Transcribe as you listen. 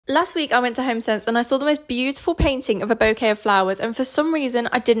Last week I went to HomeSense and I saw the most beautiful painting of a bouquet of flowers, and for some reason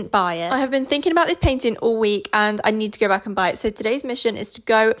I didn't buy it. I have been thinking about this painting all week and I need to go back and buy it. So today's mission is to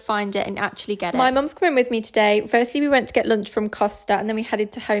go find it and actually get it. My mum's coming with me today. Firstly, we went to get lunch from Costa and then we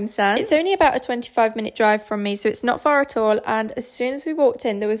headed to HomeSense. It's only about a 25-minute drive from me, so it's not far at all. And as soon as we walked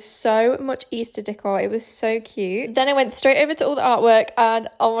in, there was so much Easter decor. It was so cute. Then I went straight over to all the artwork and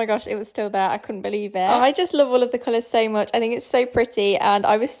oh my gosh, it was still there. I couldn't believe it. I just love all of the colours so much. I think it's so pretty and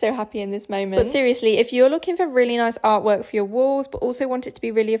I was so happy in this moment. But seriously, if you're looking for really nice artwork for your walls but also want it to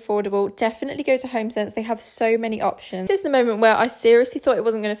be really affordable, definitely go to HomeSense. They have so many options. This is the moment where I seriously thought it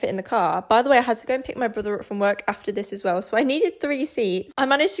wasn't going to fit in the car. By the way, I had to go and pick my brother up from work after this as well, so I needed 3 seats. I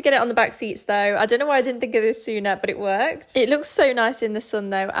managed to get it on the back seats though. I don't know why I didn't think of this sooner, but it worked. It looks so nice in the sun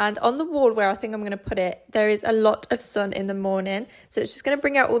though, and on the wall where I think I'm going to put it, there is a lot of sun in the morning, so it's just going to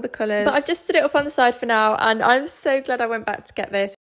bring out all the colours. But I've just stood it up on the side for now and I'm so glad I went back to get this.